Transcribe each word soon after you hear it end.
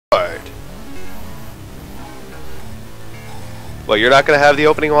Well, you're not gonna have the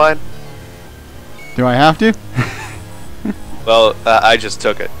opening line? Do I have to? Well, I just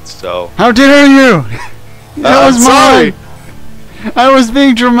took it, so... How dare you! That was sorry. mine! I was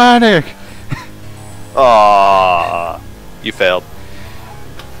being dramatic! Aww. You failed.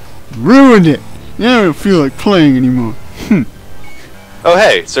 Ruined it! Now I don't feel like playing anymore. Oh,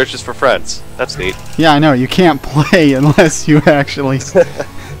 hey, searches for friends. That's neat. Yeah, I know, you can't play unless you actually...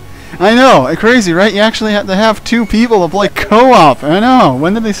 I know, crazy, right? You actually have to have 2 people to play co-op. I know,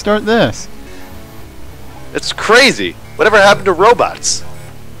 when did they start this? It's crazy. Whatever happened to robots?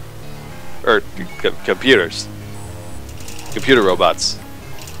 Or computers. Computer robots.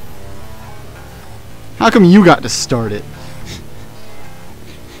 How come you got to start it?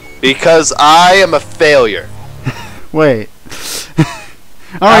 Because I am a failure. Wait.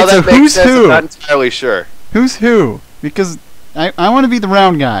 How Alright, so that makes who's sense, I'm who? not entirely sure. Who's who? Because I want to be the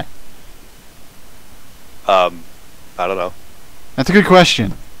round guy. I don't know. That's a good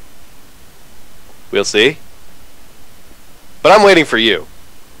question. We'll see. But I'm waiting for you.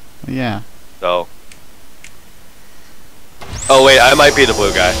 Yeah. So. Oh wait, I might be the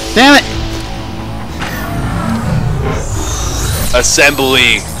blue guy. Damn it!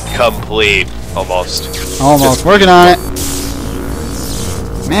 Assembly complete. Almost. Almost. Working on it.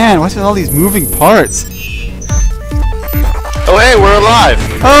 Man, what's with all these moving parts? Oh hey, we're alive!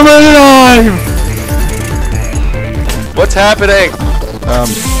 I'm alive! What's happening?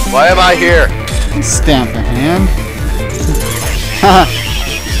 Why am I here? Stamp the hand. Haha.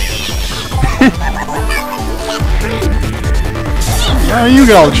 Yeah, you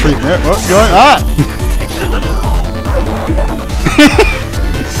get all the treatment. What's going on?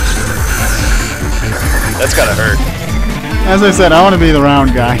 That's gotta hurt. As I said, I want to be the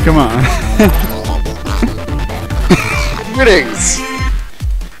round guy. Come on. Greetings!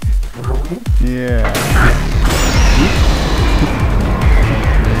 Yeah.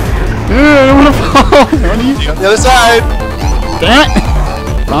 I don't want to fall. I wanna use- On the other side! Damn it!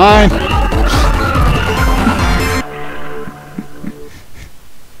 Fine.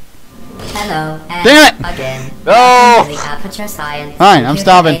 Hello, and Damn it! again. No! Welcome to the Aperture Science Fine, I'm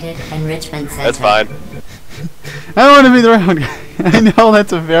stopping. Computer-Aided Enrichment Center. That's fine. I don't want to be the round guy. I know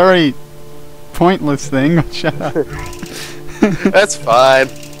that's a very pointless thing, but shut up. That's fine.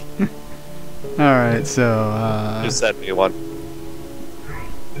 Alright, so, Just send me one.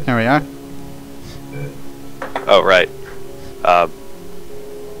 there we are. Oh, right.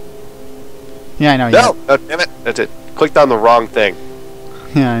 Yeah, I know. No! Oh, damn it. That's it. Clicked on the wrong thing.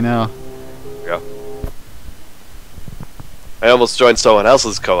 Yeah, I know. There we go. I almost joined someone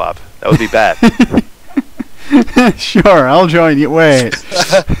else's co-op. That would be bad. Sure, I'll join you. Wait.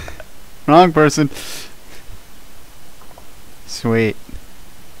 Wrong person. Sweet.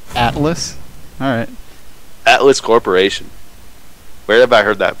 Atlas? Alright. Atlas Corporation. Where have I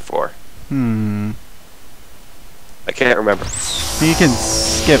heard that before? Hmm. I can't remember. You can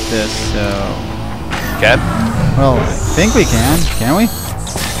skip this, so... Ken? Well, I think we can we?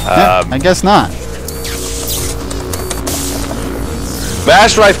 I guess not.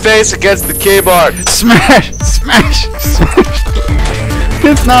 Smash my face against the keyboard! Smash! Smash! Smash!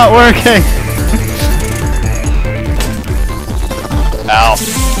 It's not working! Ow.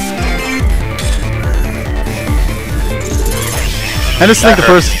 I just think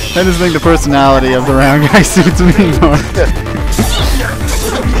the personality of the round guy suits me more.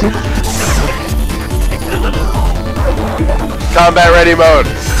 Combat ready mode.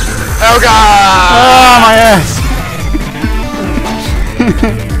 Oh god! Oh, my ass!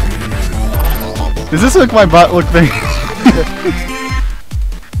 Does this make my butt look big?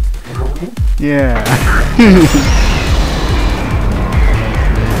 Yeah.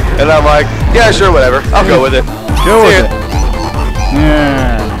 And I'm like, yeah, sure, whatever. I'll go with it. Go See with ya. it.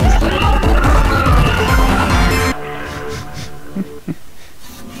 Yeah.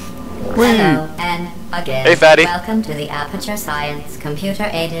 Hello, and again. Hey, fatty. Welcome to the Aperture Science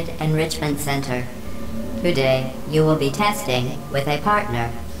Computer-Aided Enrichment Center. Today, you will be testing with a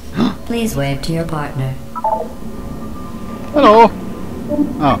partner. Please wave to your partner. Hello.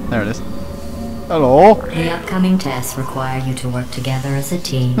 Oh, there it is. Hello. The upcoming tests require you to work together as a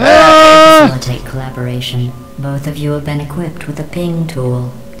team to Ah! facilitate collaboration. Both of you have been equipped with a ping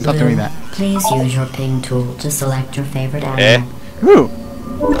tool. Stop doing that. Please use your ping tool to select your favorite animal. Ooh.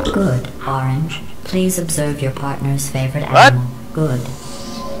 Good. Orange. Please observe your partner's favorite What? animal. Good.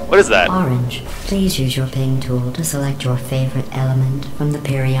 What is that? Orange. Please use your ping tool to select your favorite element from the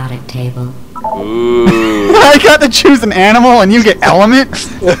periodic table. Ooh. I got to choose an animal and you get element?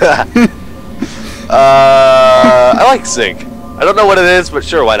 I like zinc. I don't know what it is, but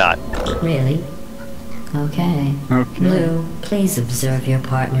sure, why not? Really? Okay. Okay. Blue, please observe your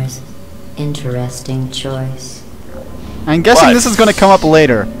partner's interesting choice. I'm guessing What? this is going to come up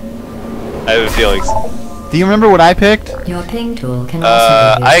later. I have feelings. Do you remember what I picked? Your ping tool can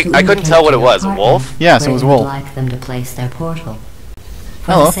also be used to I couldn't tell what it indicate was. to A your wolf? partner Yes, it where was you would wolf. like them to place their portal.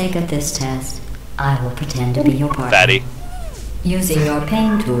 For Hello. the sake of this test, I will pretend to be your partner. Fatty. Using your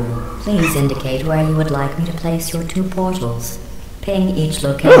ping tool, please indicate where you would like me to place your 2 portals. Ping each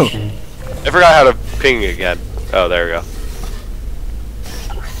location. I forgot how to ping again. Oh, there we go.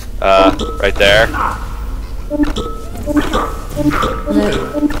 Right there.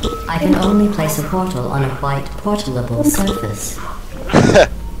 Blue, I can only place a portal on a white portalable surface.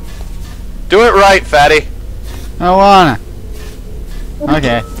 Do it right, Fatty. I wanna.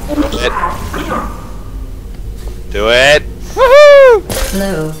 Okay. Do it. Woohoo!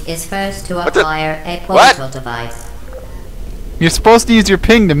 Blue is first to What the- acquire a What? portal device. You're supposed to use your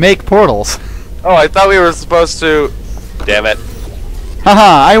ping to make portals. Oh, I thought we were supposed to... Damn it.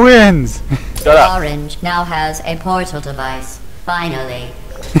 Haha, I wins! Shut up. Orange now has a portal device. Finally.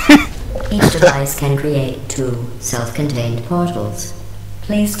 Each device can create 2 self-contained portals.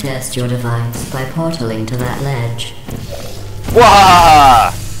 Please test your device by portaling to that ledge.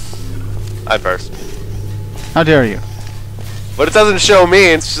 Wah! I'm first. How dare you? But it doesn't show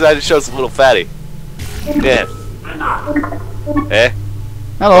me, instead it shows a little Fatty. Yeah. Eh?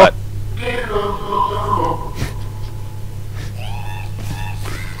 Hello. What?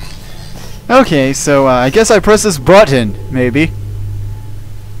 Okay, so I guess I press this button, maybe.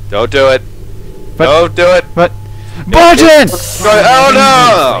 Don't do it. But- Don't do it. But... Button! Oh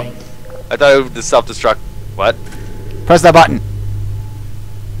no! I thought it was self-destruct. What? Press that button.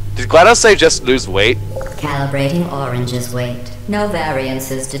 Did GLaDOS say just lose weight? Calibrating orange's weight. No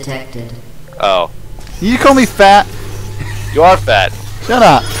variances detected. Oh. You call me fat? You are fat. Shut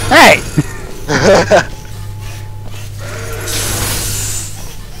up. Hey!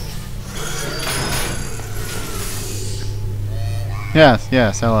 Yes,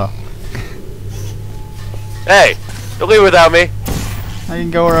 yes, hello. Hey! Don't leave without me. I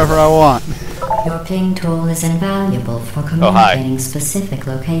can go wherever I want. Your ping tool is invaluable for hi. communicating specific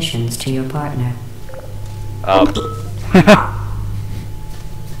locations to your partner.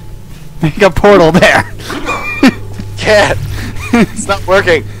 Make a portal there. Can't. It's not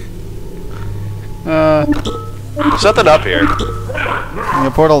working. There's something up here. Make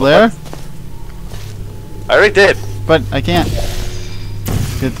a portal there? I already did. But I can't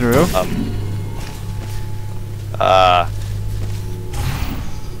get through.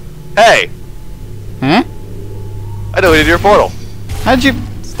 Hey! Huh? I deleted your portal. How'd you...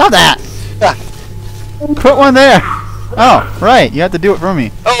 Stop that! Ah. Put one there! Oh, right, you have to do it for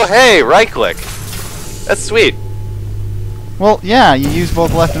me. Oh, hey! Right click. That's sweet. Well, yeah, you use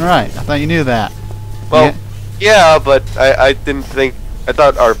both left and right. I thought you knew that. Well, yeah, but I didn't think... I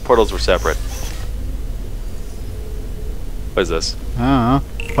thought our portals were separate. What is this? I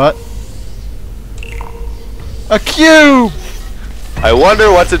don't know. What? A cube! I wonder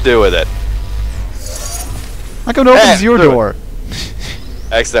what to do with it. How come it opens Hey, your threw it. door?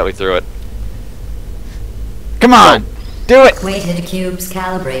 I accidentally threw it. Come on! Do it! Weighted cubes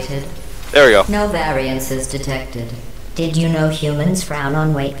calibrated. There we go. No variances detected. Did you know humans frown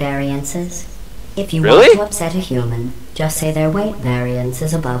on weight variances? If you Really? want to upset a human, just say their weight variance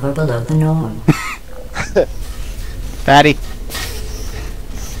is above or below the norm. Fatty.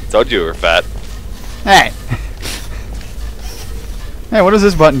 Told you we were fat. Hey! Hey, what does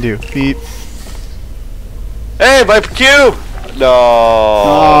this button do? Beep. Hey, my cube! No.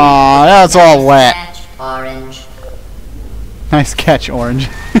 Aw, that's all wet. Catch, orange. Nice catch, Orange.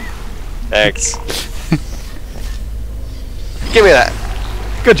 Thanks. Give me that.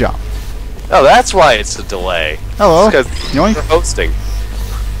 Good job. Oh, that's why it's a delay. Hello. Because Yoink. we're hosting.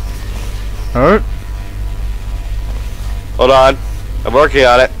 Hurt. Hold on. I'm working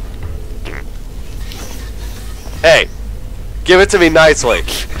on it. Hey, give it to me nicely.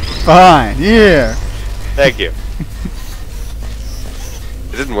 Fine. Here. Thank you.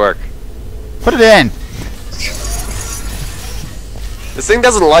 It didn't work. Put it in. This thing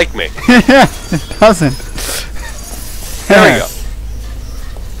doesn't like me. Yeah, it doesn't. There we go.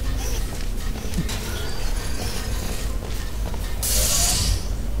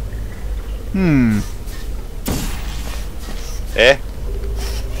 Hmm. Eh?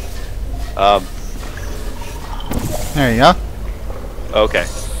 There you go. Okay.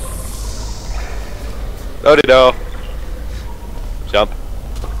 Do-de-do. Jump.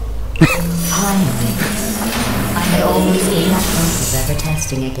 Finally. I had almost given up hope of ever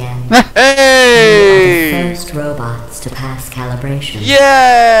testing again. Hey! First robots to pass calibration.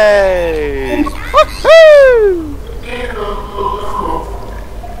 Yay! Woohoo!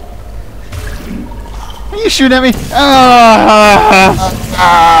 Are you shooting at me?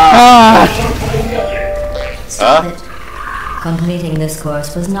 Stop it. Completing this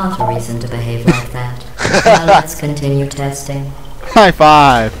course was not a reason to behave like that. Now let's continue testing. High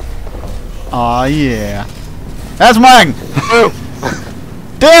five. Aw, yeah. That's mine!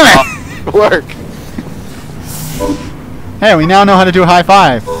 Damn it! Work. Hey, we now know how to do a high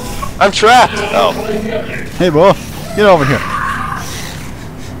five. I'm trapped. Oh, Hey, boy. Get over here.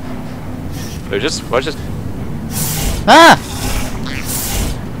 they're just. What's just? Ah!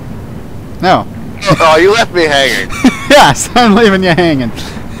 No. Oh, you left me hanging. Yes, I'm leaving you hanging.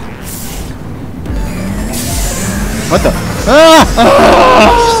 What the?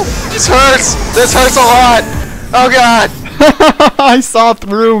 Ah! This hurts. This hurts a lot. Oh God. I saw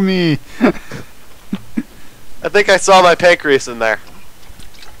through me. I think I saw my pancreas in there.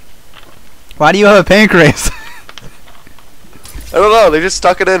 Why do you have a pancreas? I don't know. They just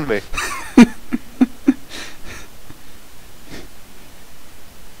stuck it in me.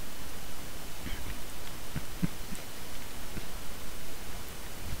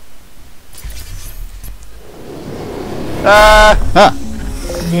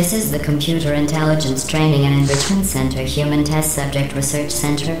 This is the Computer Intelligence Training and Enrichment Center Human Test Subject Research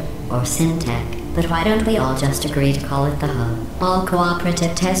Center, or SynTech. But why don't we all just agree to call it the Hub? All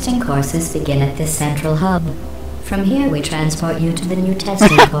cooperative testing courses begin at this central hub. From here we transport you to the new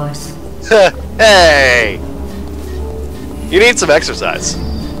testing course. Hey. You need some exercise.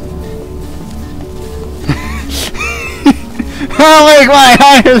 I'll make mine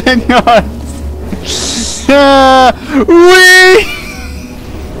higher than yours. Wee!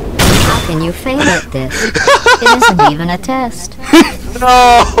 How can you fail at this? It isn't even a test.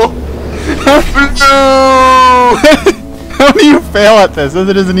 No. No. How do you fail at this?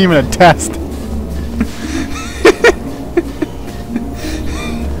 It isn't even a test.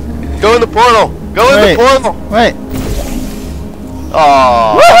 Go in the portal. Go in the portal. Wait.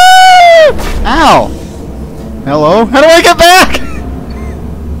 Oh. Woohoo! Ow! Hello? How do I get back?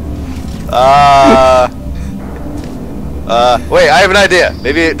 Wait, I have an idea.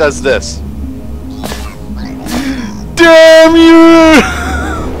 Maybe it does this. Damn you!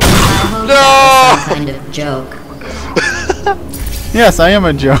 No! Some kind of joke. Yes, I am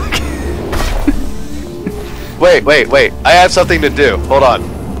a joke. Wait. I have something to do. Hold on.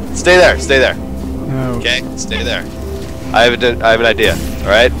 Stay there. Stay there. No. Okay? Stay there. I have an idea. All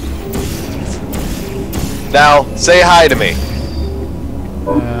right? Now, say hi to me.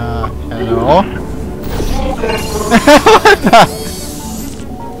 Hello?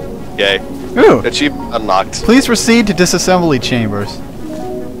 Okay. Ooh. Achievement unlocked. Please proceed to disassembly chambers.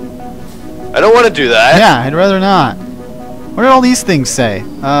 I don't want to do that. Yeah, I'd rather not. What did all these things say?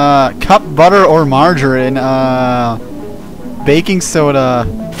 Cup butter or margarine, baking soda.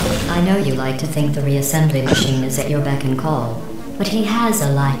 I know you like to think the reassembly machine is at your beck and call, but he has a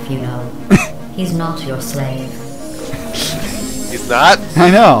life, you know. He's not your slave. He's not? I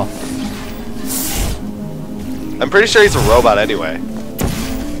know. I'm pretty sure he's a robot anyway.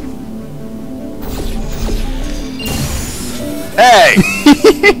 Hey!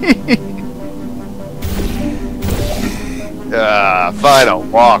 Fine, I'll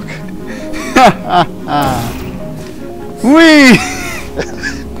walk. Wee!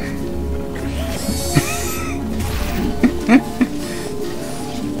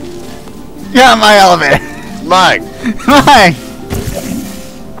 Got my elevator. Mine. Mine.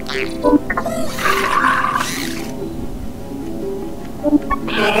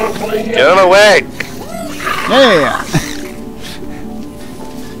 Get on the way. Yeah.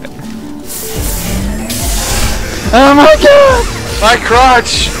 Oh my god! My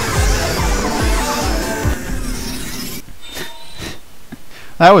crotch.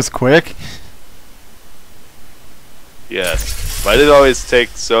 That was quick. Yes. Why did it always take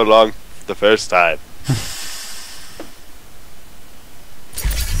so long the first time?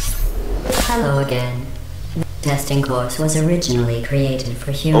 Hello again. The testing course was originally created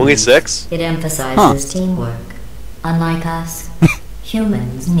for humans. Only 6? It emphasizes teamwork. Unlike us,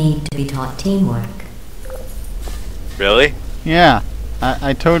 humans need to be taught teamwork. Really? Yeah.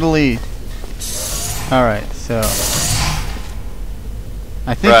 I totally... Alright, so...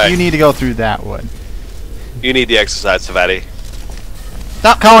 I think Right. you need to go through that one. You need the exercise, Savati.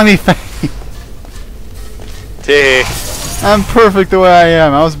 Stop calling me fatty! Tee. I'm perfect the way I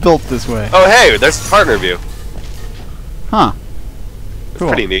am. I was built this way. Oh, hey, there's the partner view. Huh. It's Cool.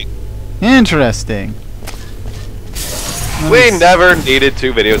 pretty neat. Interesting. Let me We s- never needed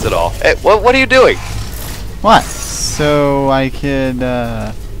 2 videos at all. Hey, what are you doing? What? So I could,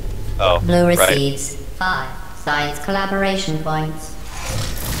 Oh, Blue right. receives 5 science collaboration points.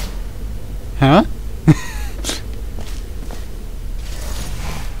 Huh?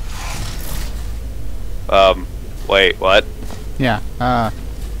 Wait, what? Yeah.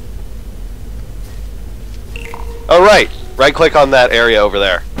 Oh, right. Right click on that area over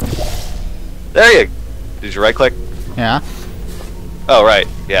there. There you. Did you right click? Yeah. Oh, right.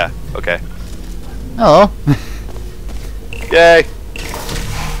 Yeah. Okay. Hello. Yay.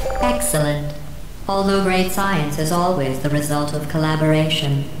 Excellent. Although great science is always the result of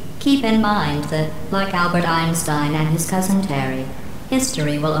collaboration, keep in mind that, like Albert Einstein and his cousin Terry,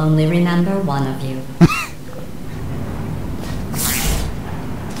 history will only remember one of you.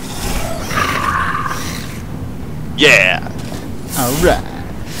 Yeah.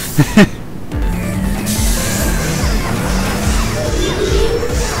 Alright.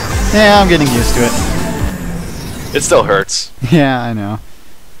 Yeah, I'm getting used to it. It still hurts Yeah, I know.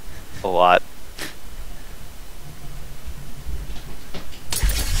 a lot.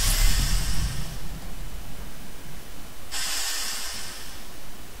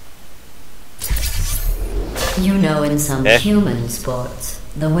 You know, in some Eh? human sports,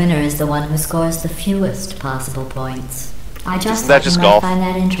 the winner is the one who scores the fewest possible points. I just Isn't that thought just you might golf? find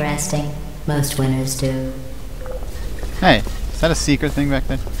that interesting. Most winners do. Hey, is that a secret thing back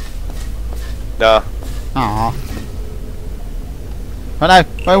there? No. Aw. But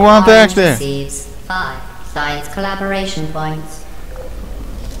I want back Orange there. receives 5 science collaboration points.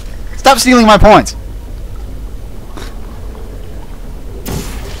 Stop stealing my points.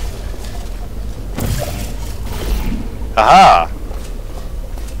 Aha.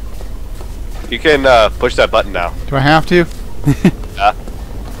 You can push that button now. Do I have to? Yeah.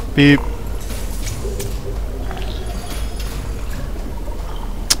 Beep.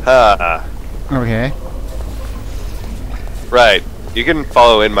 Okay. Right. You can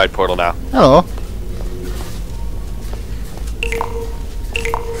follow in my portal now. Hello.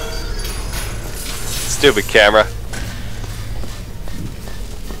 Stupid camera.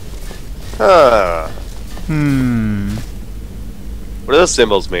 Huh. What do those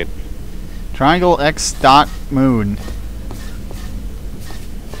symbols mean? Triangle X dot moon.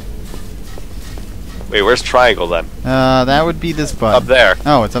 Wait, where's triangle then? That would be this button. Up there.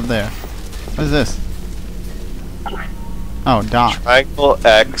 Oh, it's up there. What is this? Oh, dot. Triangle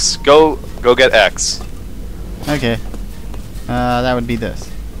X. Go get X. Okay. That would be this.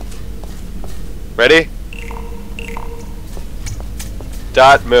 Ready?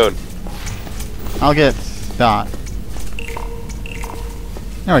 Dot moon. I'll get dot.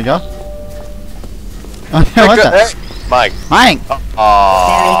 There we go. Oh, what the? Mike. Mine! Very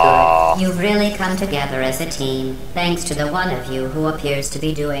good. You've really come together as a team, thanks to the one of you who appears to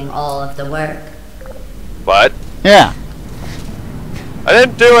be doing all of the work. What? Yeah. I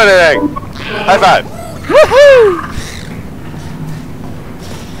didn't do anything. High five. Woohoo!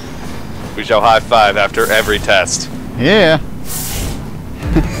 We shall high five after every test. Yeah.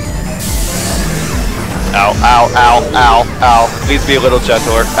 Ow, ow, ow, ow, ow. Please be a little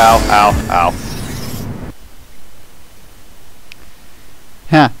gentler. Ow, ow, ow.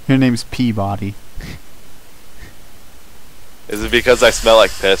 Ha, your name's Peabody. Is it because I smell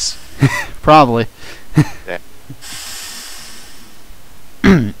like piss? Probably. Yeah.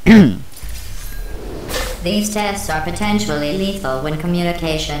 These tests are potentially lethal when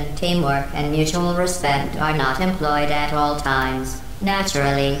communication, teamwork, and mutual respect are not employed at all times.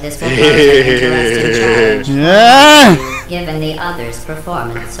 Naturally, this will pose an interesting challenge, Yeah! given the others'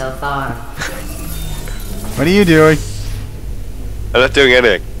 performance so far. What are you doing? I'm not doing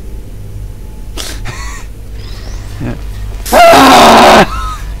anything.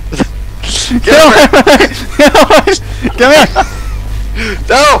 Come here!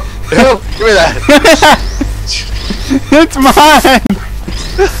 No! No! Give me that! It's mine!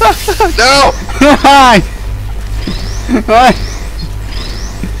 No! Mine! Mine!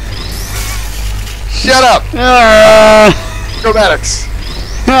 Shut up! Ah! Acrobatics!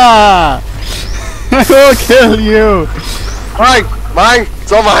 Ah! I will kill you! Mine! Mine!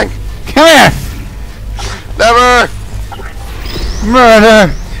 It's all mine! Come here! Never!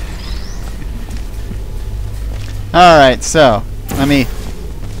 Murder! Alright, so, let me...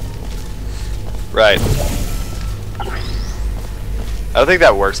 Right. I don't think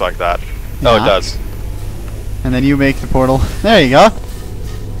that works like that. No, it Yeah. does. And then you make the portal. There you go.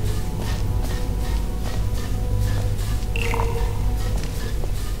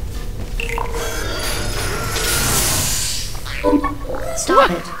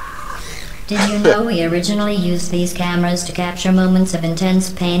 Stop it. Did you know we originally used these cameras to capture moments of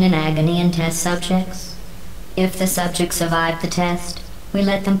intense pain and agony in test subjects? If the subject survived the test, We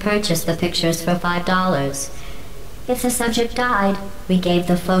let them purchase the pictures for $5. If the subject died, we gave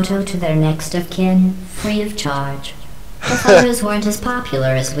the photo to their next of kin, free of charge. The photos weren't as popular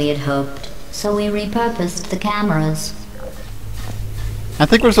as we had hoped, so we repurposed the cameras. I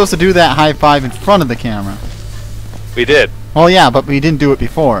think we're supposed to do that high five in front of the camera. We did. Well, yeah, but we didn't do it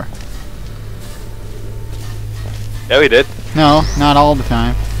before. Yeah, we did. No, not all the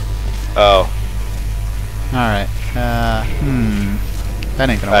time. Oh. Alright. That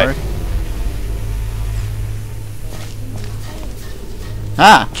ain't gonna Right. work.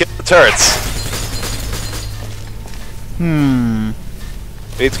 Ah! Kill the turrets. We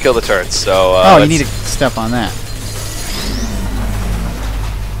need to kill the turrets, so, Oh, you let's- need to step on that.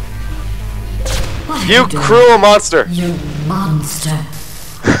 What are You doing? cruel monster! You monster.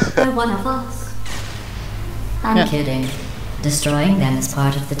 They're one of us. I'm Yeah. kidding. Destroying them is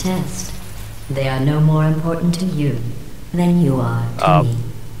part of the test. They are no more important to you than you are to me.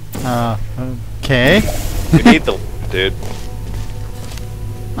 Okay. You need the dude.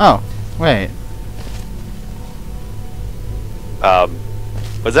 Oh, wait.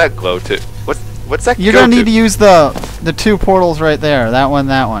 What's that glow to? What's that? You're go gonna need to use the two portals right there. That one,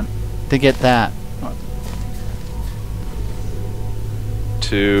 to get that.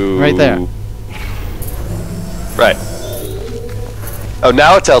 To Right there. Right. Oh,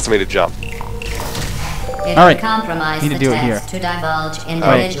 now it tells me to jump. It All would right. compromise Need to the do it here. test to divulge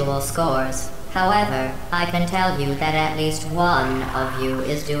individual scores. However, I can tell you that at least one of you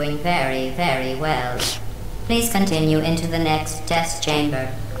is doing very, very well. Please continue into the next test chamber.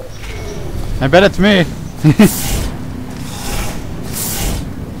 I bet it's me.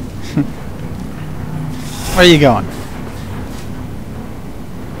 Where are you going?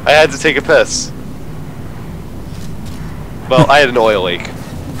 I had to take a piss. Well, I had an oil leak.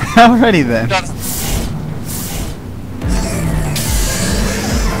 Alrighty then.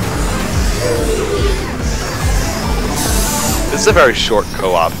 This is a very short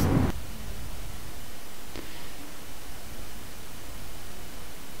co-op.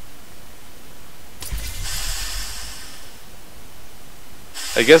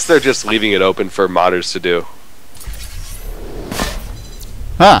 I guess they're just leaving it open for modders to do.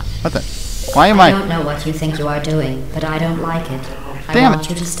 Ah, what the? Why am I I? don't know what you think you are doing, but I don't like it. I Damn want it.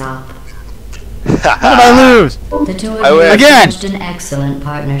 you to stop. How did I lose? The two of I you win. have Again! forged an excellent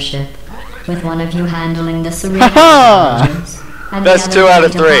partnership, with one of you handling the cerebral Ha-ha! intelligence, and That's the 2 other out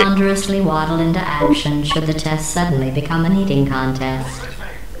of ready 3. to ponderously waddle into action should the test suddenly become an eating contest.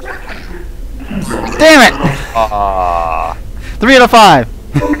 Damn it! Ah. 3 out of 5.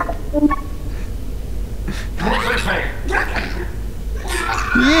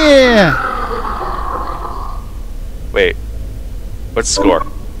 Yeah. Wait. What's the score?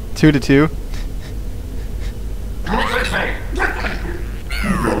 2-2.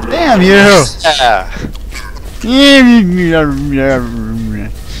 Damn you!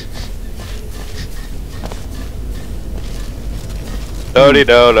 Lodi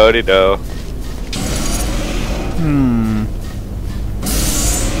do, lodi do.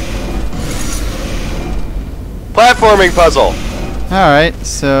 Platforming puzzle. Alright,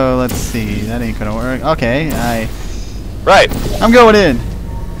 so let's see. That ain't gonna work. Okay, Right. I'm going in.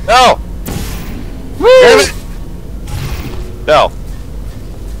 No. Woo! Damn it. No.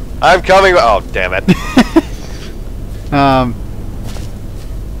 I'm coming. Oh, damn it. I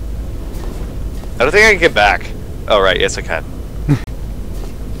don't think I can get back. Oh, right. Yes, I can.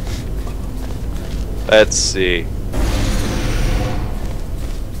 Let's see.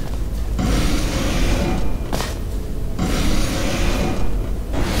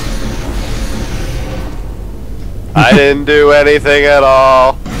 I didn't do anything at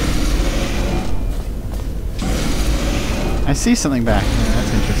all. I see something back there.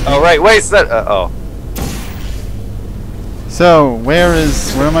 That's interesting. Oh, right. Wait, so that. Oh. So, where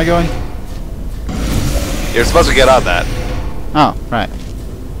am I going? You're supposed to get on that. Oh, right.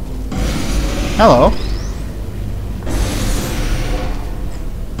 Hello.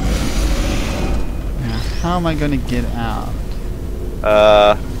 Now, how am I gonna get out?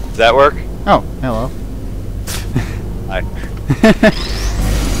 Does that work? Oh, hello. Hi.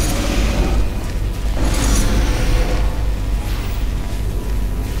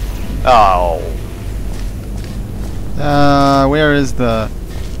 Oh. Where is the...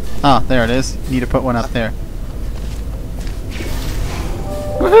 Ah, there it is. Need to put one up there.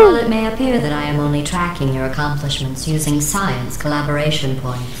 While it may appear that I am only tracking your accomplishments using science collaboration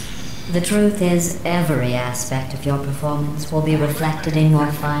points, the truth is every aspect of your performance will be reflected in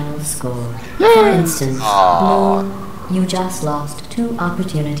your final score. For instance, Blue, you just lost 2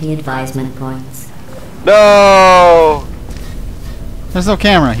 opportunity advisement points. No. There's no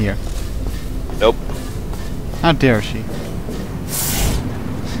camera here. Nope. How dare she?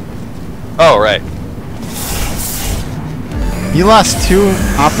 Oh, right. You lost 2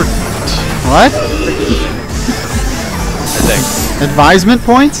 What? I think. Advisement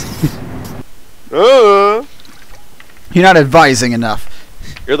points? Uh, You're not advising enough.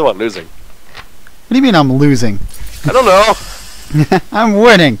 you're the one losing. What do you mean I'm losing? I don't know. I'm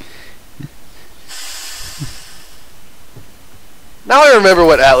winning. Now I remember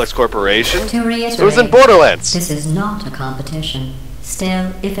what Atlas Corporation. To reiterate, It was in Borderlands. this is not a competition.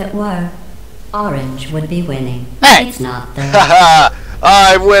 Still, if it were, Orange would be winning. Hey! It's not though. Haha!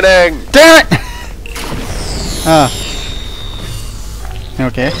 I'm winning! Damn it!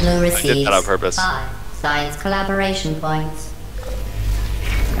 Okay. Blue receives that on purpose. 5 science collaboration points.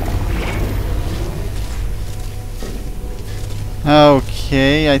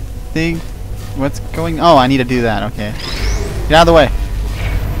 Okay, I think... What's going... Oh, I need to do that. Okay. Get out of the way.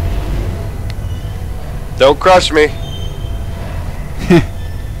 Don't crush me.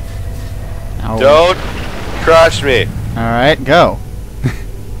 Oh. Don't crush me. Alright, go.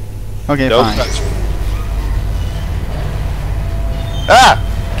 Okay, Don't fine. crush me. Ah!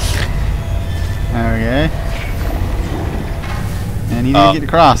 Okay. And you need Oh. to get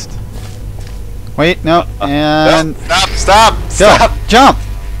across. Wait, no. No, And... stop! Go! Stop! Jump!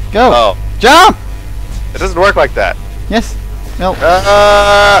 Go! Oh, Jump! it doesn't work like that. Yes. No,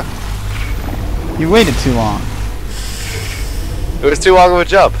 you waited too long. It was too long of a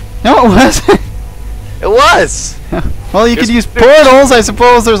jump. No, it wasn't. It was! Well, you could Just- use portals. I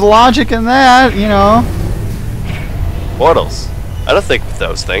suppose there's logic in that, you know. Portals. I don't think with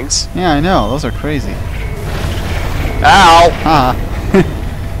those things. Yeah, I know. Those are crazy. Ow! Ah.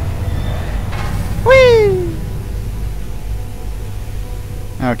 Whee!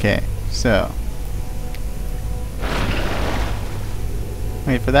 Okay, so.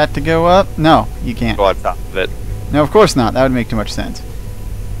 Wait for that to go up? No, you can't. Go on top of it. No, of course not. That would make too much sense.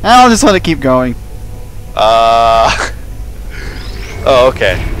 I'll just let it keep going. Oh,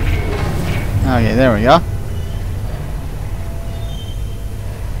 okay. Okay, there we go.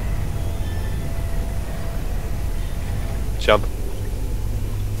 Jump.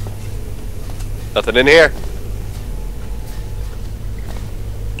 Nothing in here.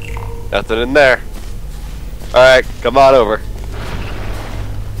 Nothing in there. Alright, come on over.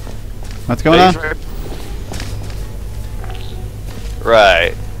 What's going on?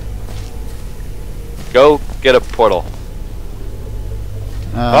 Right. Go get a portal.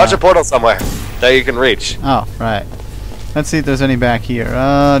 Launch a portal somewhere that you can reach. Oh, right. Let's see if there's any back here.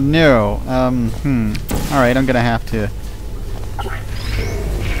 No. Alright, I'm gonna have to...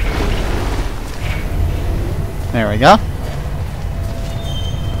 There we go.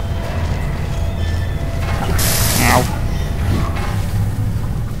 Ow.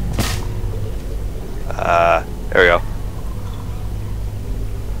 There we go.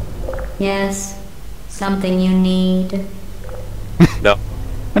 Yes, something you need. No.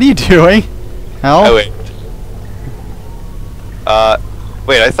 What are you doing? Help? Oh, wait.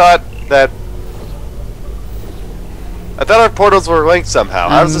 Wait, I thought our portals were linked somehow.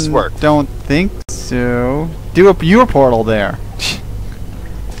 How does this work? Don't think so. Do your portal there.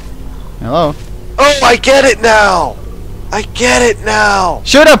 Hello? Oh, I get it now! I get it now!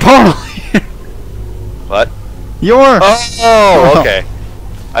 Shoot a portal here! What? Your... Oh, okay.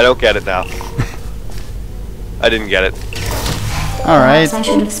 I don't get it now. I didn't get it. Alright. Perhaps I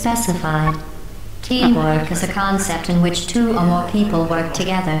should have specified. Teamwork is a concept in which 2 or more people work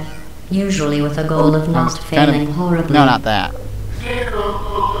together, usually with a goal of not failing horribly. No, not that.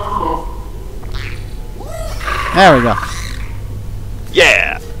 There we go.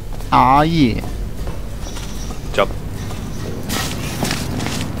 Yeah! Aw, yeah. Jump.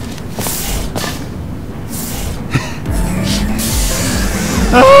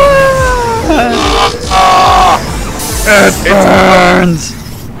 It burns!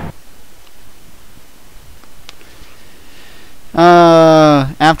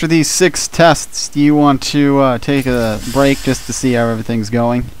 After these 6 tests, do you want to take a break just to see how everything's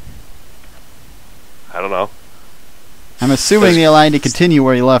going? I don't know. I'm assuming they allowed you to continue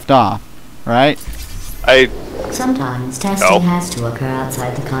where you left off, right? Sometimes testing No. has to occur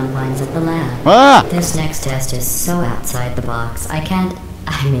outside the confines of the lab. Ah! This next test is so outside the box,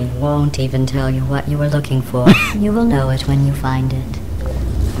 won't even tell you what you were looking for. You will know it when you find it.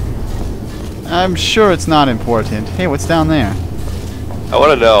 I'm sure it's not important. Hey, what's down there? I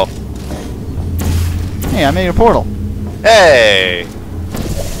want to know. Hey, I made a portal. Hey! I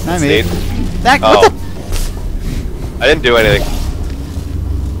That's made... neat. That, Oh. what I didn't do anything.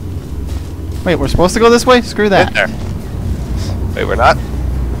 the... Wait, we're supposed to go this way? Screw that. In there. Wait, we're not?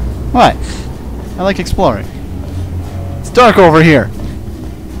 What? I like exploring. It's dark over here.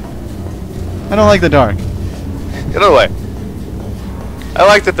 I don't like the dark. Get away. I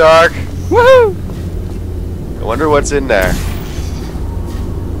like the dark. Woohoo! I wonder what's in there.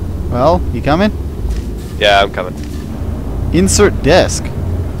 Well, you coming? Yeah, I'm coming. Insert disk.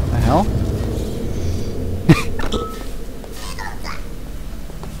 The hell?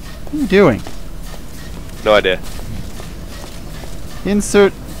 What are you doing? No idea.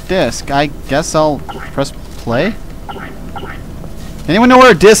 Insert disk. I guess I'll press play. Anyone know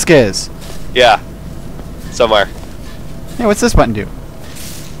where a disk is? Yeah. Somewhere. Hey, what's this button do?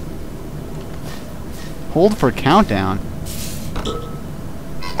 Hold for countdown.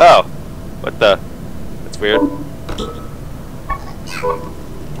 Oh. What the? That's weird.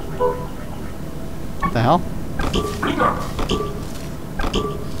 What the hell?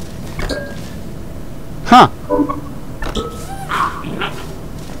 Huh.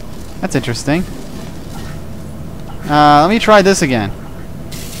 That's interesting. Let me try this again.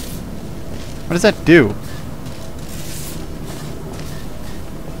 What does that do?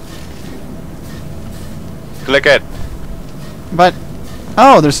 Click it. But,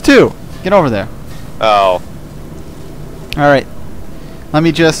 oh, there's two. Get over there. Oh. Alright. Let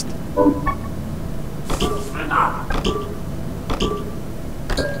me just...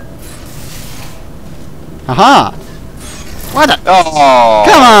 Aha! What the... Oh.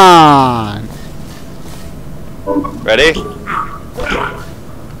 Come on! Ready?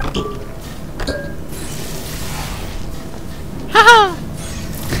 Haha!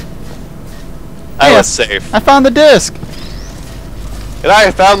 I was safe. I found the disc! And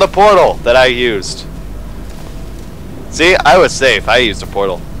I found the portal that I used. See, I was safe. I used a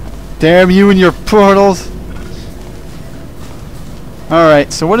portal. Damn you and your portals!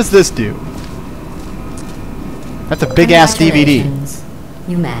 Alright, so what does this do? That's a big ass DVD. Congratulations.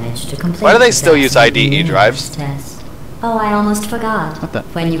 You managed to complete Why do they the still use fascinating IDE drives? test. Oh, I almost forgot. What the?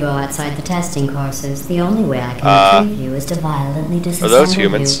 When you go outside the testing courses, the only way I can retrieve you is to violently disassemble Are those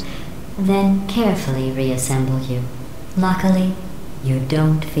humans? you, then carefully reassemble you. Luckily, you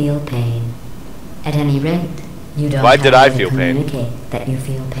don't feel pain. At any rate, you don't Why have did I to feel pain? communicate that you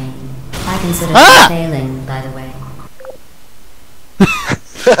feel pain. I consider Ah! that failing, by the way.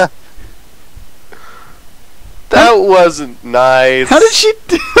 That wasn't nice. How did she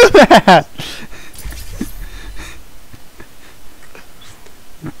do that?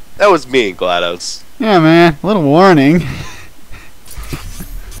 That was me, GLaDOS. Yeah, man. A little warning.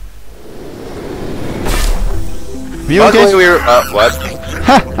 Are you Luckily okay? we were. What?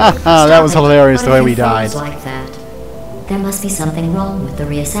 That was hilarious the What way if we it died. falls like that? There must be something wrong with the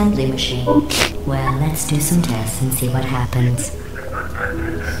reassembly machine. Well, let's do some tests and see what happens.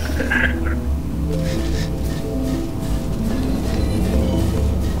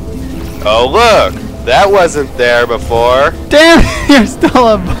 Oh look, that wasn't there before. Damn, you're still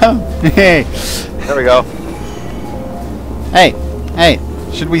above. Hey, There we go. hey, hey.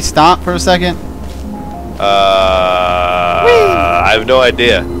 Should we stop for a second? I have no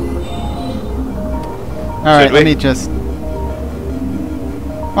idea. All right, Should let we? me just.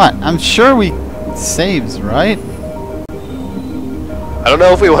 What? I'm sure we saves, right? I don't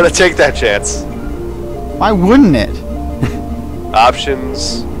know if we want to take that chance. Why wouldn't it?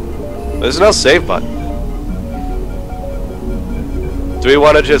 Options. There's no save button. Do we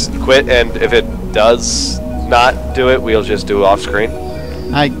want to just quit, and if it does not do it, we'll just do off screen?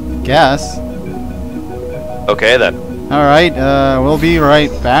 I guess. Okay then. All right. We'll be right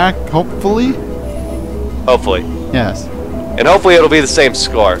back. Hopefully. Hopefully. Yes. And hopefully it'll be the same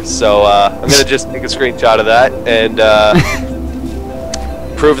score. So I'm going to just take a screenshot of that and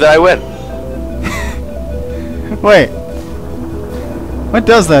prove that I win. Wait. What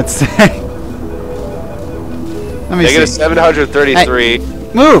does that say? Let me Negative see. 733.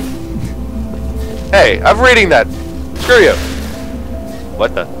 Move. Hey, I'm reading that. Screw you.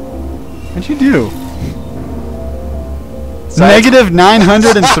 What the? What'd you do? Science- Negative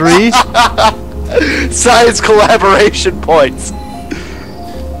 903. Science collaboration points.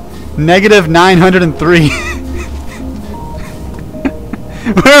 Negative 903.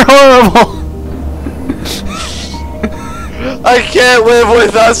 We're horrible. I can't live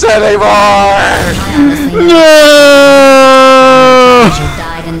with us anymore. I honestly No. you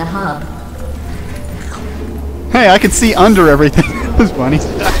died in the hub. Hey, I could see under everything. That was funny.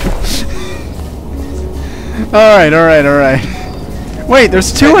 Alright, alright, alright. Wait,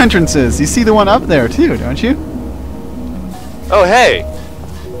 there's two entrances. You see the one up there too, don't you? Oh, hey.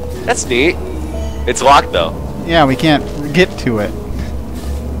 That's neat. It's locked, though. Yeah, we can't get to it.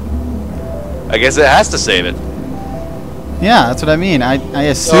 I guess it has to save it. Yeah, that's what I mean. I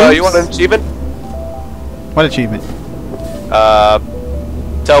assume. So you want an achievement? What achievement?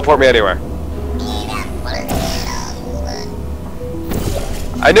 Teleport me anywhere.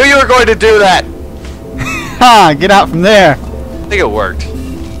 I knew you were going to do that! Ha! Get out from there. I think it worked.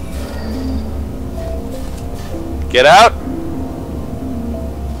 Get out!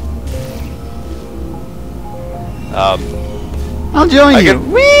 I'll join I you.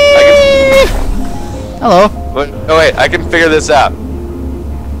 can- Whee! Hello. Oh wait, I can figure this out.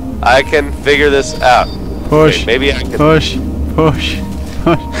 I can figure this out. Push. Wait, maybe I can. Push. Push.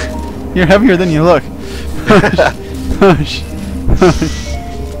 Push. You're heavier than you look. Push. Push.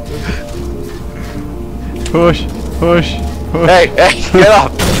 Push. Push. Push. Hey, get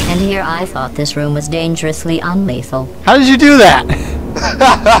up! And here I thought this room was dangerously unlethal. How did you do that?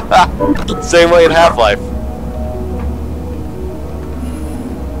 Same way in Half-Life.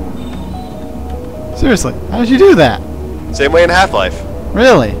 Seriously, how did you do that? Same way in Half-Life.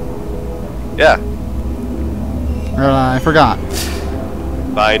 Really? Yeah. I forgot.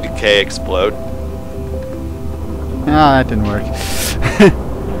 Bind, decay, explode. Oh, that didn't work.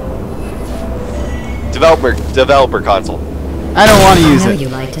 Developer console. I don't want to I use know it. you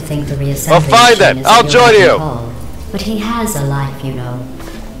like to think the reassembly Well, fine then. machine is I'll a join you. call, but he has a life, you know.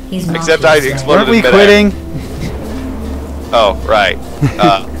 He's not Except your I slave. exploded. Aren't we midair. quitting? Oh, right.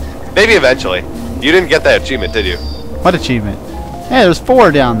 Maybe eventually. You didn't get that achievement, did you? What achievement? Hey, there's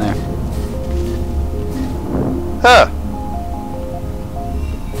 4 down there. Huh.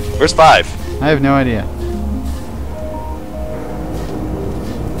 Where's 5? I have no idea.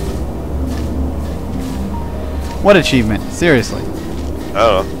 What achievement? Seriously. I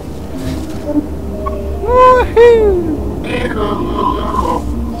don't know. Woohoo!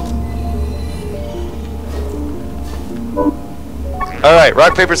 Alright,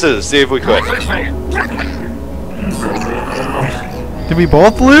 rock, paper, scissors. See if we quit. Did we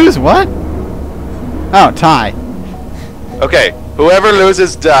both lose? What? Oh, tie. Okay, whoever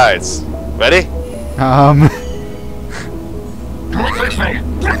loses dies. Ready?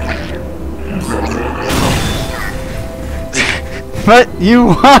 But you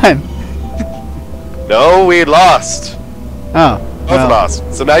won! No, we lost. Oh. Both Well,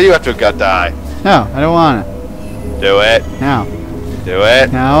 lost. So now you have to go die. no, I don't wanna. Do it. No. Do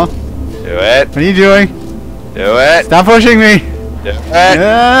it. No. Do it. What are you doing? Do it. Stop pushing me! Do it.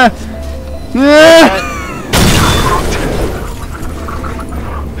 Ah. Ah.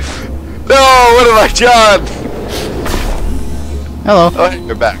 No, what have I done? Hello. Oh, hey,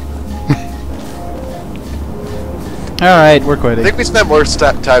 you're back. Alright, we're I quitting. think we spent more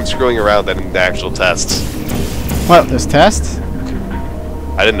time screwing around than in the actual tests. What, this test?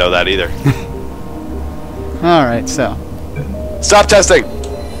 I didn't know that either. Alright, so. Stop testing!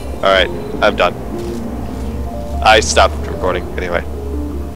 Alright, I'm done. I stopped recording anyway.